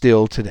it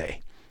still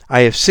today.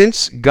 I have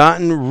since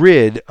gotten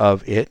rid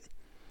of it,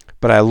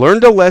 but I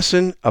learned a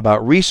lesson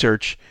about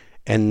research,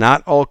 and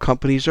not all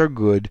companies are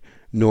good,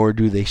 nor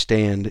do they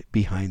stand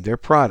behind their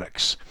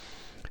products.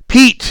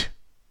 Pete,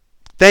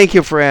 thank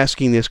you for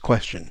asking this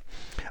question.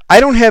 I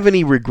don't have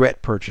any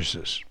regret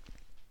purchases.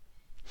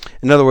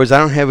 In other words, I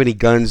don't have any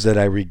guns that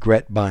I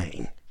regret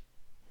buying.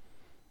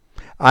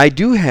 I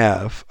do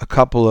have a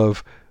couple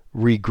of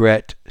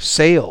regret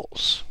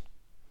sales.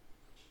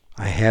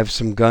 I have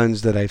some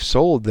guns that I've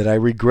sold that I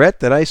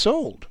regret that I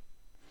sold.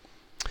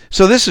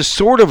 So this is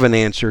sort of an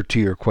answer to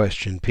your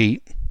question,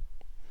 Pete.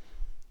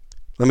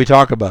 Let me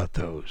talk about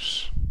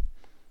those.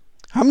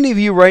 How many of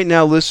you right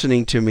now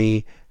listening to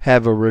me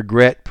have a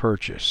regret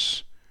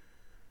purchase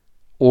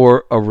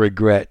or a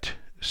regret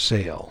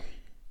sale?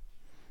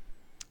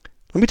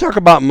 Let me talk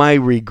about my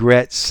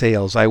regret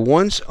sales. I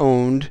once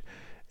owned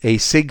a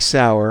Sig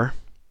Sauer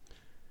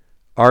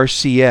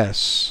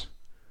RCS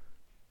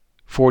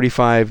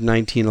 45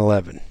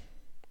 1911.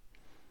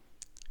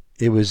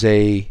 It was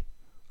a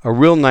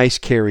real nice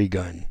carry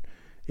gun.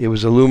 It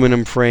was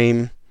aluminum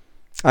frame.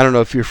 I don't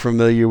know if you're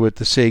familiar with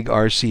the Sig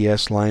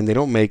RCS line. They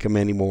don't make them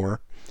anymore.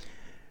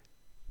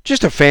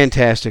 Just a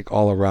fantastic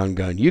all-around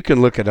gun. You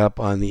can look it up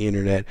on the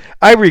internet.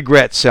 I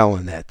regret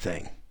selling that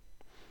thing.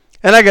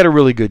 And I got a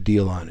really good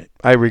deal on it.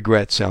 I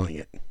regret selling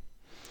it.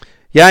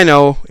 Yeah, I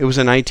know it was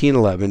a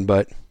 1911,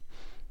 but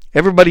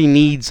everybody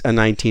needs a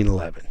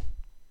 1911.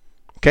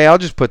 Okay, I'll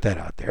just put that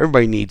out there.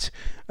 Everybody needs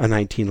a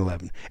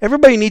 1911.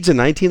 Everybody needs a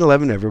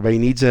 1911. Everybody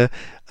needs an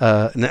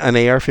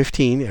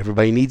AR-15.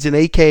 Everybody needs an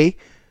AK.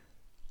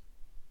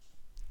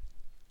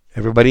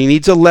 Everybody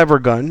needs a lever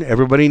gun.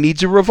 Everybody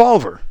needs a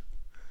revolver.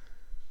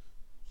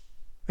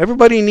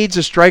 Everybody needs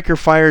a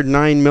striker-fired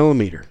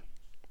 9mm.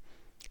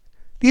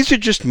 These are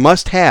just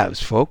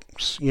must-haves,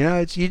 folks. You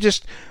know, you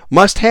just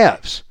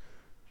must-haves.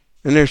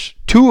 And there's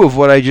two of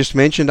what I just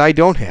mentioned I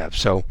don't have,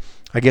 so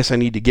I guess I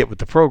need to get with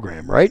the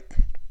program, right?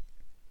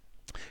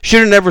 Should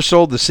have never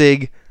sold the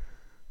Sig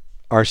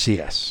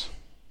RCS.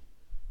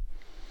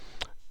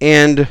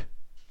 And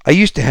I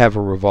used to have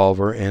a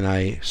revolver, and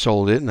I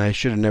sold it, and I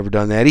should have never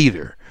done that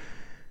either.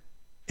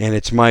 And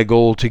it's my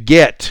goal to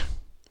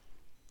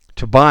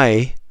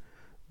buy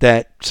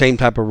that same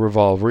type of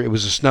revolver. It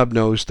was a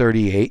snub-nose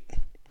 38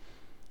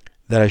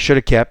 that I should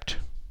have kept.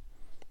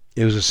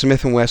 It was a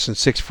Smith & Wesson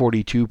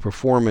 642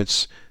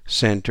 Performance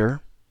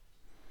Center.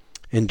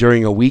 And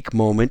during a weak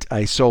moment,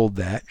 I sold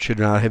that. Should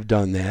not have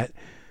done that.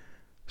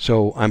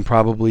 So I'm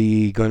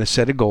probably going to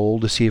set a goal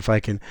to see if I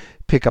can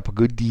pick up a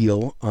good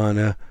deal on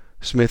a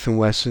Smith &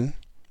 Wesson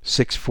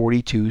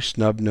 642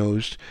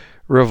 snub-nosed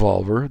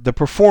revolver, the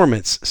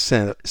Performance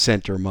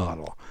Center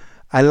model.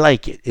 I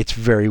like it. It's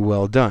very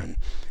well done.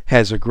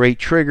 Has a great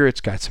trigger.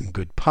 It's got some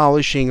good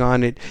polishing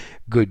on it,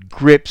 good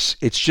grips.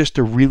 It's just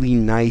a really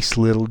nice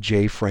little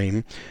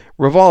J-frame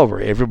revolver.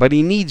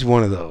 Everybody needs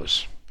one of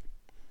those.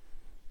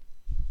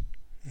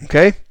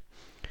 Okay?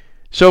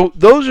 So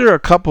those are a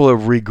couple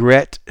of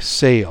regret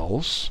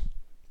sales,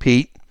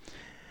 Pete.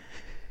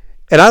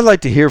 And I'd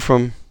like to hear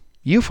from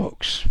you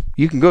folks.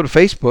 You can go to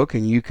Facebook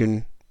and you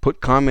can put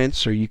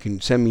comments, or you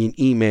can send me an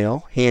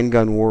email,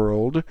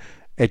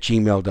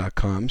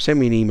 handgunworld@gmail.com. Send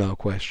me an email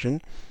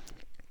question.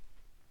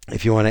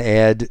 If you want to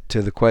add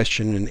to the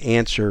question and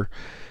answer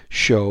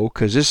show,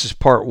 because this is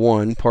part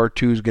 1. Part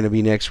 2 is going to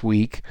be next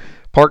week.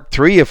 Part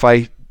 3, if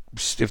the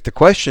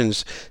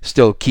questions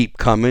still keep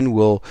coming,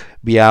 will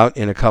be out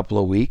in a couple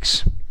of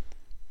weeks.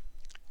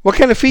 What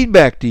kind of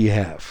feedback do you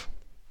have?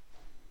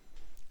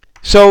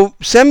 So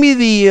send me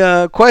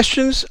the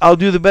questions. I'll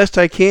do the best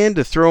I can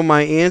to throw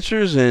my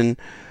answers and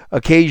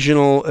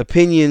occasional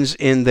opinions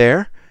in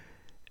there,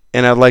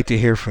 and I'd like to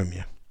hear from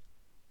you.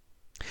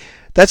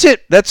 That's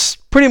it. That's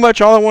pretty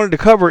much all I wanted to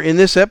cover in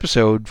this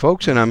episode,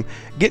 folks, and I'm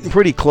getting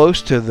pretty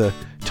close to the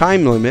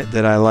time limit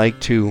that I like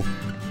to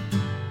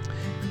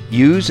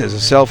use as a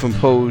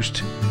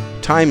self-imposed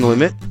time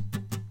limit.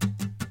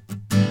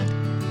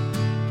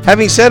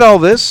 Having said all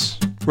this,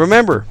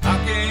 remember,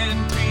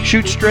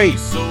 shoot straight,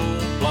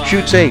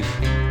 shoot safe,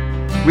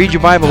 read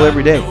your Bible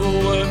every day,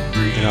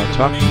 and I'll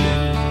talk to you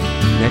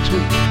next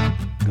week.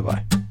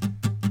 Goodbye.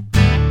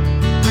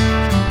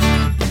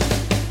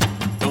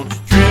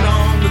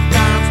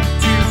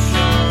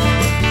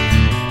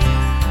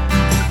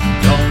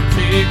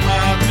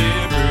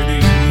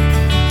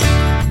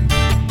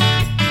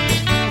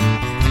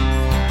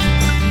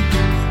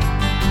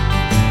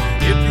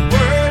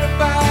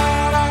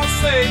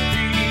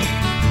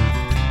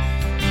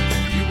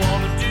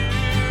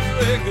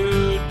 Good.